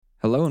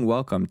Hello and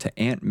welcome to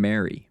Aunt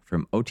Mary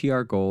from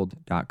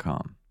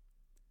OTRGold.com.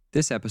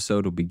 This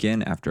episode will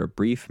begin after a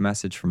brief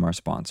message from our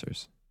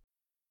sponsors.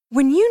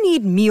 When you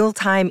need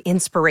mealtime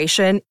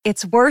inspiration,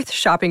 it's worth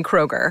shopping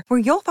Kroger, where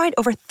you'll find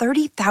over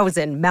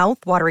 30,000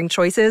 mouth-watering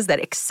choices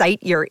that excite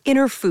your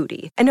inner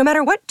foodie. And no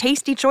matter what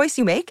tasty choice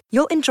you make,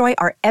 you'll enjoy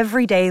our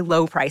everyday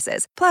low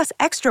prices, plus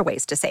extra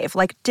ways to save,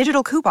 like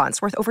digital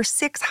coupons worth over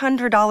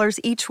 $600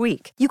 each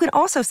week. You can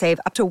also save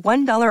up to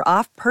 $1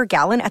 off per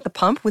gallon at the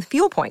pump with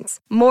fuel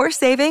points. More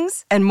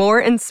savings and more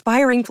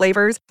inspiring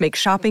flavors make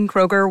shopping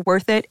Kroger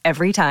worth it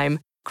every time.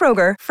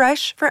 Kroger,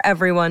 fresh for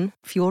everyone.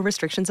 Fuel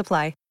restrictions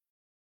apply.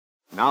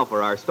 Now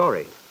for our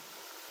story.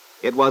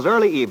 It was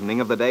early evening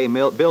of the day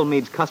Bill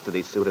Meade's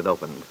custody suit had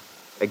opened.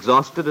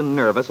 Exhausted and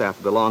nervous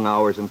after the long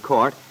hours in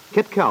court,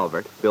 Kitt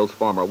Calvert, Bill's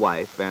former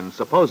wife, and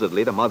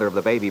supposedly the mother of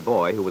the baby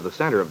boy who was the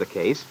center of the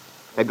case,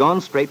 had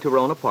gone straight to her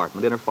own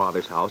apartment in her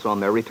father's house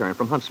on their return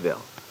from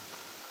Huntsville.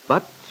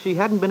 But she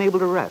hadn't been able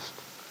to rest.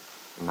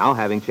 Now,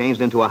 having changed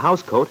into a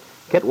housecoat,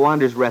 Kitt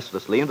wanders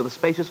restlessly into the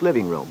spacious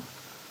living room,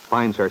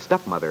 finds her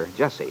stepmother,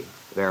 Jessie,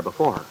 there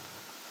before her.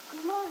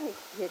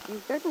 Kitt,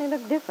 you certainly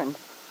look different.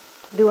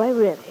 Do I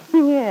really?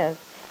 Yes.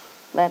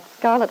 That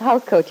scarlet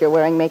housecoat you're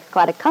wearing makes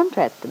quite a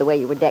contrast to the way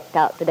you were decked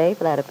out today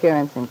for that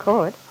appearance in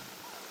court.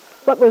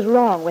 What was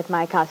wrong with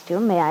my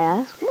costume, may I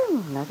ask?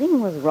 Nothing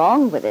was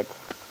wrong with it.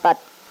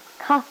 But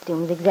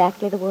costume's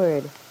exactly the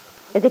word.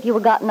 As if you were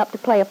gotten up to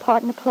play a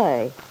part in a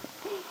play.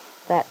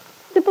 That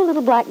simple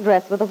little black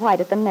dress with the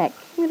white at the neck.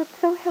 You look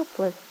so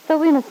helpless,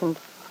 so innocent.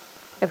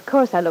 Of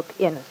course I look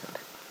innocent.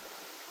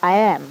 I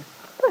am.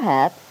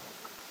 Perhaps.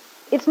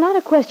 It's not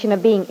a question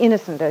of being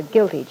innocent or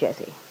guilty,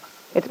 Jessie.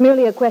 It's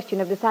merely a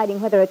question of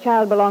deciding whether a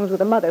child belongs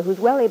with a mother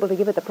who's well able to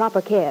give it the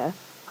proper care,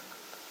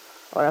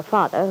 or a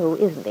father who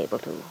isn't able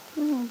to.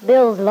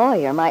 Bill's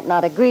lawyer might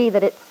not agree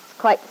that it's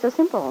quite so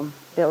simple.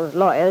 Bill's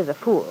lawyer is a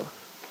fool.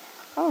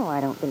 Oh,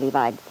 I don't believe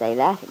I'd say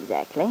that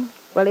exactly.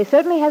 Well, he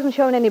certainly hasn't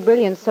shown any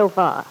brilliance so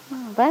far.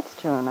 Well, that's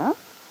true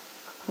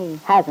enough. He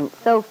hasn't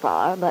so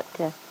far, but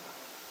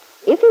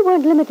if he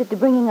weren't limited to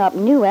bringing up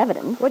new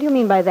evidence... What do you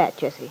mean by that,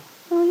 Jessie?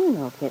 Oh, you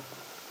know, Kitt.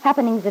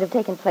 Happenings that have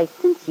taken place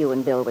since you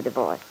and Bill were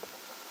divorced.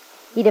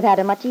 He'd have had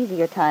a much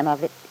easier time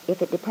of it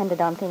if it depended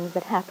on things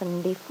that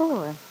happened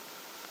before.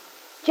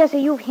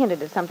 Jessie, you've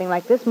hinted at something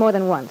like this more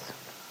than once.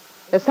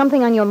 There's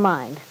something on your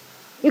mind.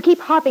 You keep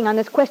harping on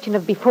this question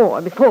of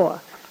before.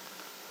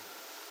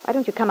 Why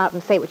don't you come out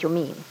and say what you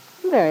mean?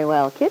 Very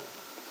well, Kitt.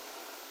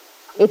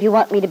 If you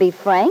want me to be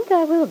frank,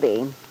 I will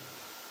be.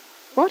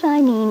 What I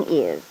mean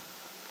is,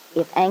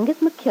 if Angus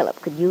McKillop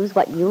could use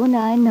what you and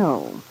I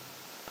know,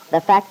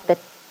 the fact that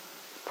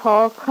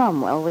Paul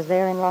Cromwell was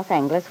there in Los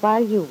Angeles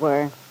while you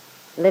were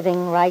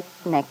living right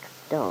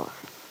next door.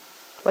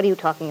 What are you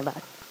talking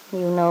about?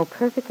 You know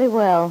perfectly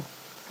well.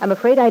 I'm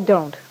afraid I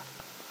don't.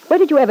 Where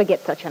did you ever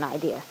get such an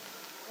idea?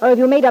 Or have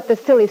you made up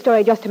this silly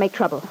story just to make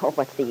trouble? Oh,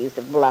 what's the use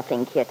of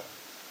bluffing, Kitt?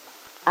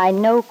 I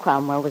know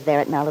Cromwell was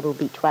there at Malibu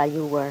Beach while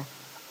you were.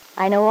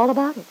 I know all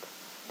about it.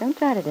 Don't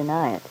try to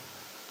deny it.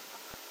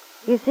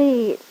 You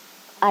see,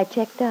 I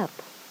checked up.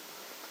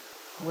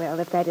 Well,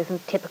 if that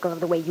isn't typical of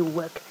the way you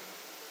work.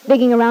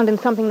 Digging around in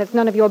something that's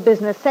none of your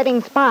business,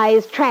 setting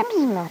spies, traps.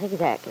 Not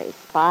exactly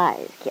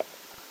spies, Kitt.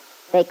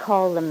 They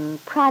call them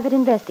private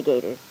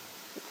investigators.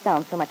 It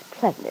sounds so much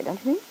pleasanter, don't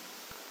you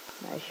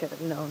think? I should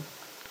have known.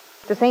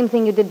 It's the same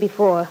thing you did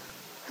before.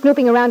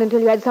 Snooping around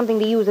until you had something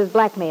to use as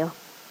blackmail.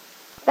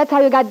 That's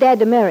how you got Dad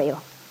to marry you.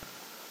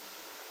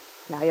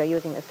 Now you're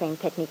using the same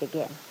technique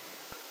again.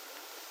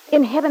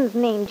 In heaven's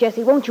name,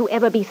 Jessie, won't you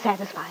ever be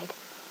satisfied?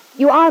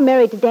 You are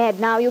married to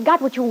Dad now. You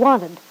got what you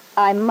wanted.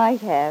 I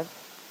might have,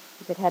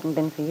 if it hadn't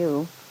been for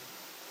you.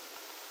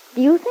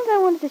 Do you think I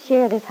wanted to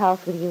share this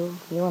house with you?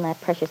 You and that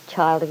precious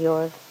child of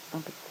yours?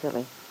 Don't be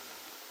silly.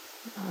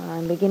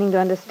 I'm beginning to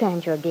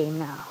understand your game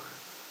now.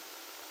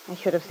 I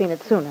should have seen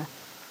it sooner.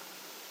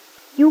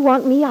 You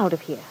want me out of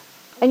here.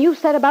 And you've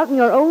set about in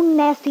your own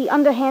nasty,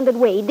 underhanded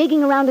way,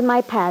 digging around in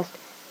my past,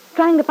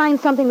 trying to find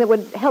something that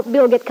would help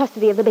Bill get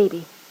custody of the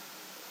baby.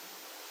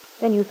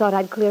 Then you thought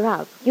I'd clear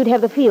out. You'd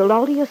have the field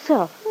all to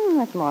yourself.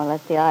 That's more or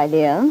less the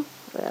idea.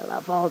 Well,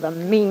 of all the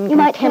mean, You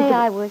might say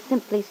I was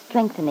simply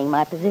strengthening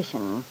my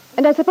position.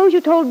 And I suppose you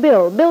told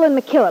Bill and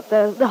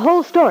McKillop, the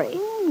whole story.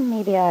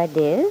 Maybe I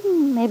did,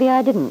 maybe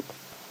I didn't.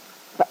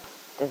 But,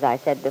 as I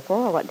said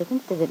before, what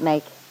difference does it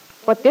make?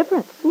 What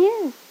difference?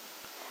 Yes.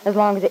 As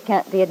long as it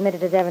can't be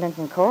admitted as evidence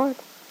in court.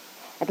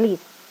 At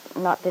least,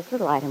 not this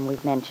little item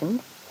we've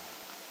mentioned.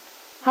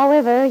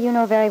 However, you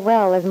know very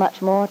well there's much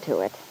more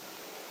to it.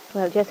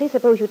 Well, Jessie,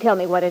 suppose you tell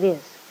me what it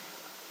is.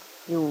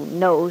 You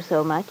know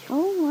so much.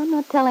 Oh, I'm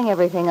not telling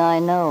everything I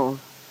know.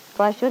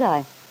 Why should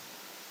I?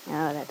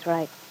 Oh, that's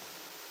right.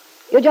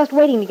 You're just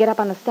waiting to get up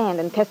on the stand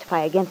and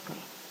testify against me.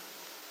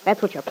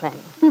 That's what you're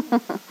planning.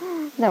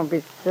 Don't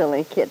be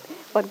silly, Kitt.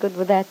 What good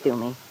would that do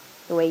me?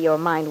 The way your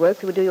mind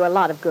works, it would do you a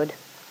lot of good.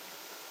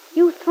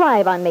 You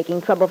thrive on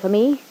making trouble for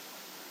me.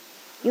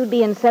 You'd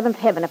be in seventh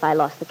heaven if I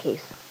lost the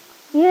case.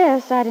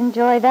 Yes, I'd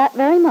enjoy that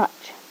very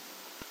much.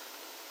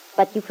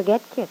 But you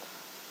forget, Kitt.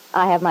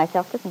 I have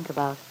myself to think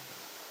about.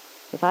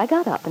 If I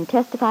got up and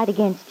testified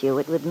against you,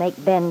 it would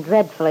make Ben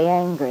dreadfully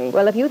angry.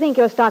 Well, if you think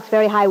your stock's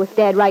very high with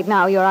Dad right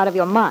now, you're out of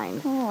your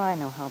mind. Oh, I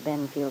know how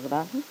Ben feels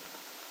about me.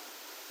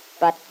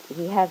 But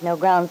he has no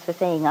grounds for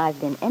saying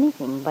I've been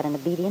anything but an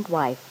obedient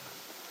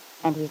wife,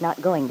 and he's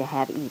not going to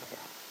have either.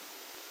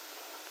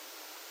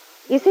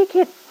 You see,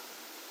 Kitt,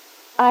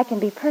 I can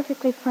be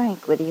perfectly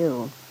frank with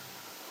you.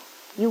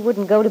 You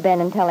wouldn't go to Ben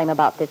and tell him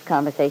about this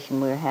conversation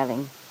we're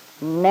having.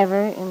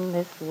 Never in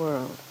this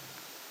world.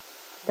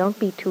 Don't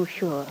be too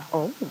sure.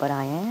 Oh, but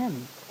I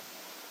am.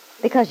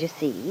 Because, you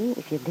see,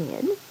 if you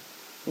did,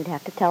 you'd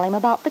have to tell him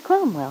about the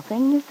Cromwell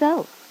thing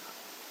yourself.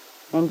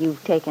 And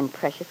you've taken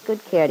precious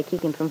good care to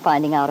keep him from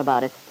finding out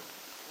about it.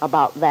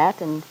 About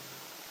that and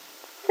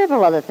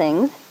several other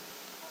things.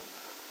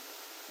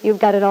 You've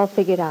got it all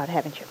figured out,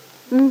 haven't you?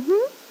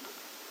 Mm-hmm.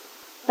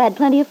 I've had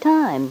plenty of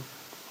time.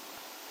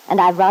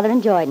 And I've rather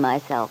enjoyed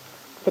myself,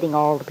 fitting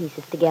all the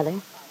pieces together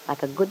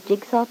like a good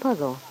jigsaw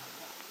puzzle.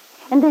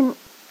 And then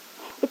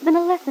it's been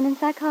a lesson in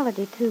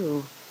psychology,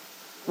 too.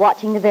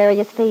 Watching the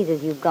various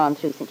phases you've gone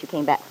through since you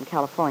came back from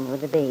California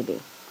with the baby.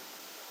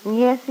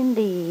 Yes,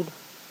 indeed.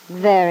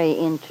 Very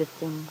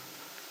interesting.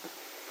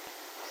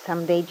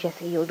 Someday,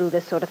 Jessie, you'll do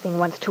this sort of thing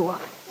once too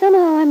often.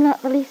 Somehow I'm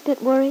not the least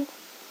bit worried.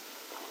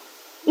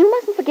 You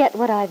mustn't forget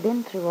what I've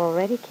been through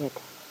already, Kitt.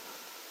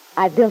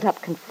 I've built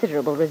up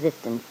considerable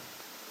resistance.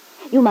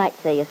 You might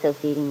say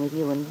associating with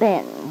you and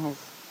Ben has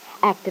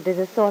acted as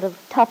a sort of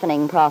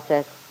toughening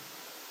process.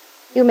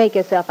 You make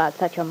yourself out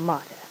such a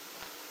martyr.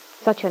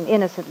 Such an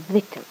innocent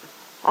victim.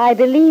 I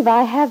believe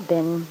I have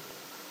been.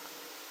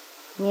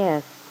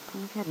 Yes,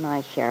 I've had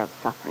my share of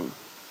suffering.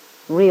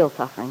 Real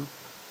suffering.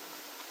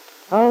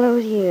 All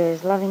those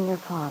years loving your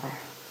father.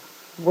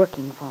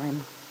 Working for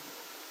him.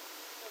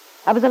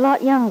 I was a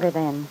lot younger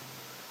then.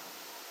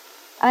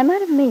 I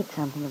might have made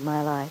something of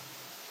my life.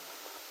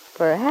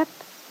 Perhaps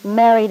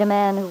married a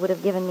man who would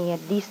have given me a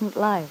decent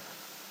life.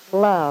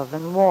 Love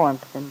and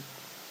warmth and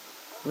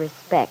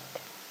respect.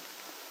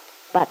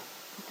 But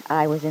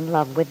I was in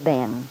love with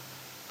Ben.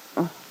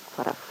 Oh,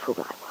 what a fool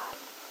I was.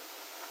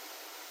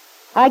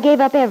 I gave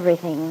up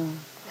everything,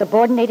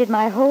 subordinated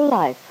my whole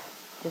life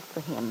just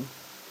for him.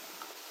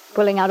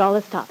 Pulling out all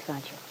the stops,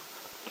 aren't you?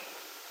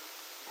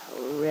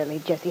 Oh, really,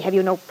 Jessie, have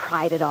you no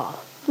pride at all?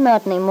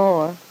 Not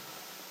anymore.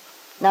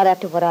 Not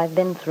after what I've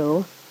been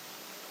through.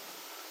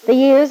 The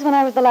years when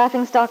I was the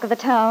laughingstock of the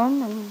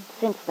town, and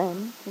since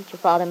then, since your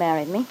father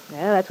married me.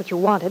 Well, that's what you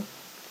wanted.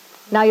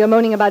 Now you're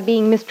moaning about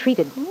being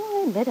mistreated.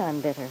 Oh, I admit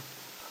I'm bitter.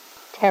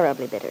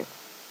 Terribly bitter.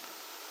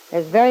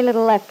 There's very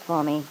little left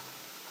for me.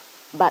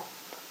 But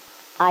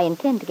I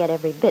intend to get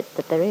every bit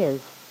that there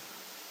is.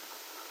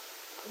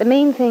 The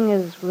main thing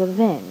is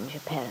revenge,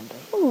 apparently.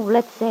 Oh,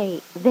 let's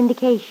say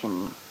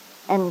vindication.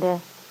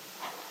 And,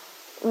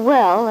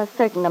 well, a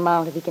certain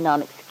amount of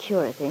economic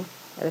security.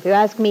 Well, if you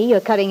ask me,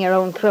 you're cutting your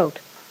own throat.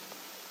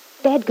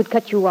 Dad could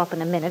cut you off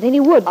in a minute, and he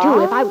would,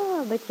 too, if I...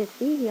 Ah, but you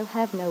see, he'll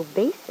have no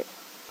basis.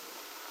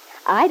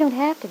 I don't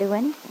have to do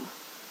anything.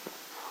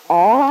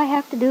 All I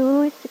have to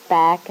do is sit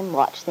back and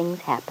watch things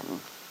happen.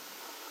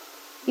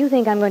 You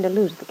think I'm going to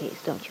lose the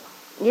case, don't you?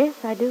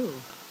 Yes, I do.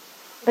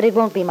 But it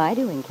won't be my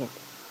doing, Kitt.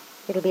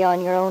 It'll be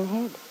on your own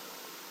head.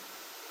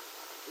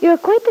 You're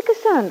quite the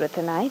Cassandra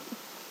tonight.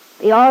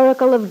 The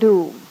Oracle of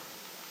Doom.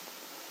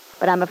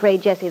 But I'm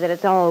afraid, Jessie, that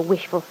it's all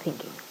wishful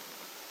thinking.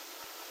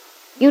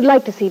 You'd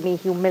like to see me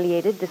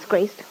humiliated,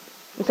 disgraced.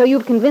 And so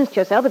you've convinced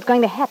yourself it's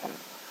going to happen.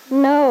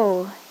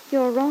 No,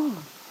 you're wrong.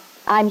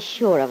 I'm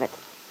sure of it.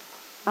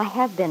 I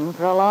have been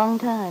for a long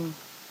time.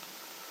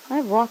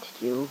 I've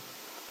watched you.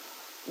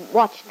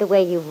 Watched the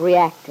way you've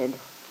reacted.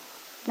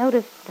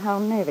 Noticed how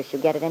nervous you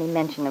get at any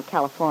mention of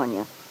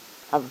California.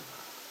 Of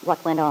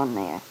what went on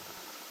there.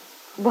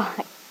 Why,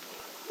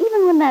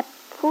 even when that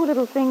poor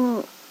little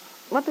thing,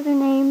 what was her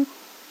name?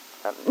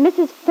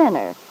 Mrs.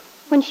 Fenner,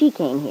 when she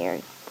came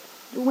here,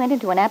 you went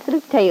into an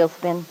absolute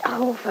tailspin.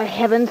 Oh, for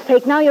heaven's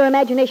sake, now your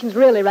imagination's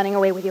really running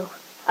away with you.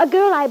 A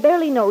girl I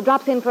barely know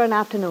drops in for an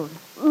afternoon,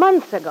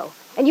 months ago,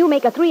 and you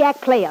make a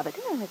 3-act play of it.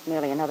 Well, it's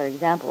merely another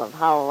example of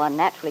how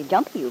unnaturally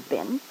jumpy you've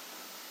been.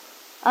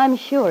 I'm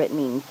sure it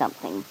means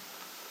something.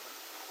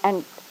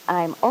 And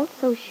I'm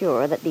also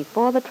sure that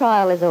before the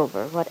trial is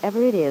over,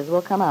 whatever it is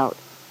will come out,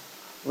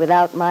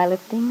 without my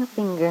lifting a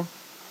finger.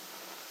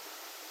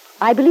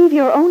 I believe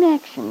your own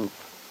actions,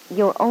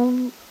 your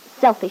own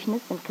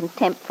selfishness and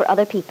contempt for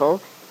other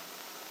people,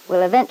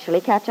 will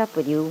eventually catch up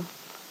with you.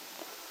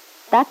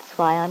 That's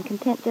why I'm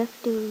content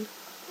just to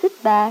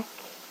sit back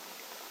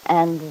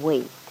and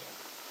wait.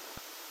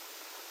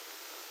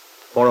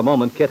 For a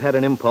moment, Kitt had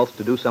an impulse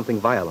to do something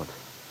violent.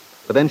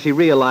 But then she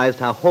realized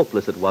how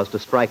hopeless it was to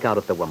strike out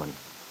at the woman.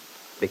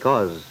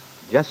 Because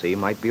Jessie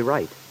might be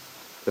right.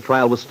 The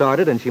trial was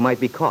started and she might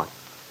be caught.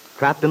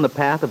 Trapped in the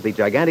path of the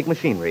gigantic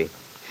machinery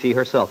she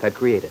herself had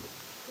created.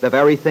 The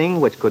very thing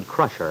which could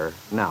crush her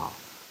now.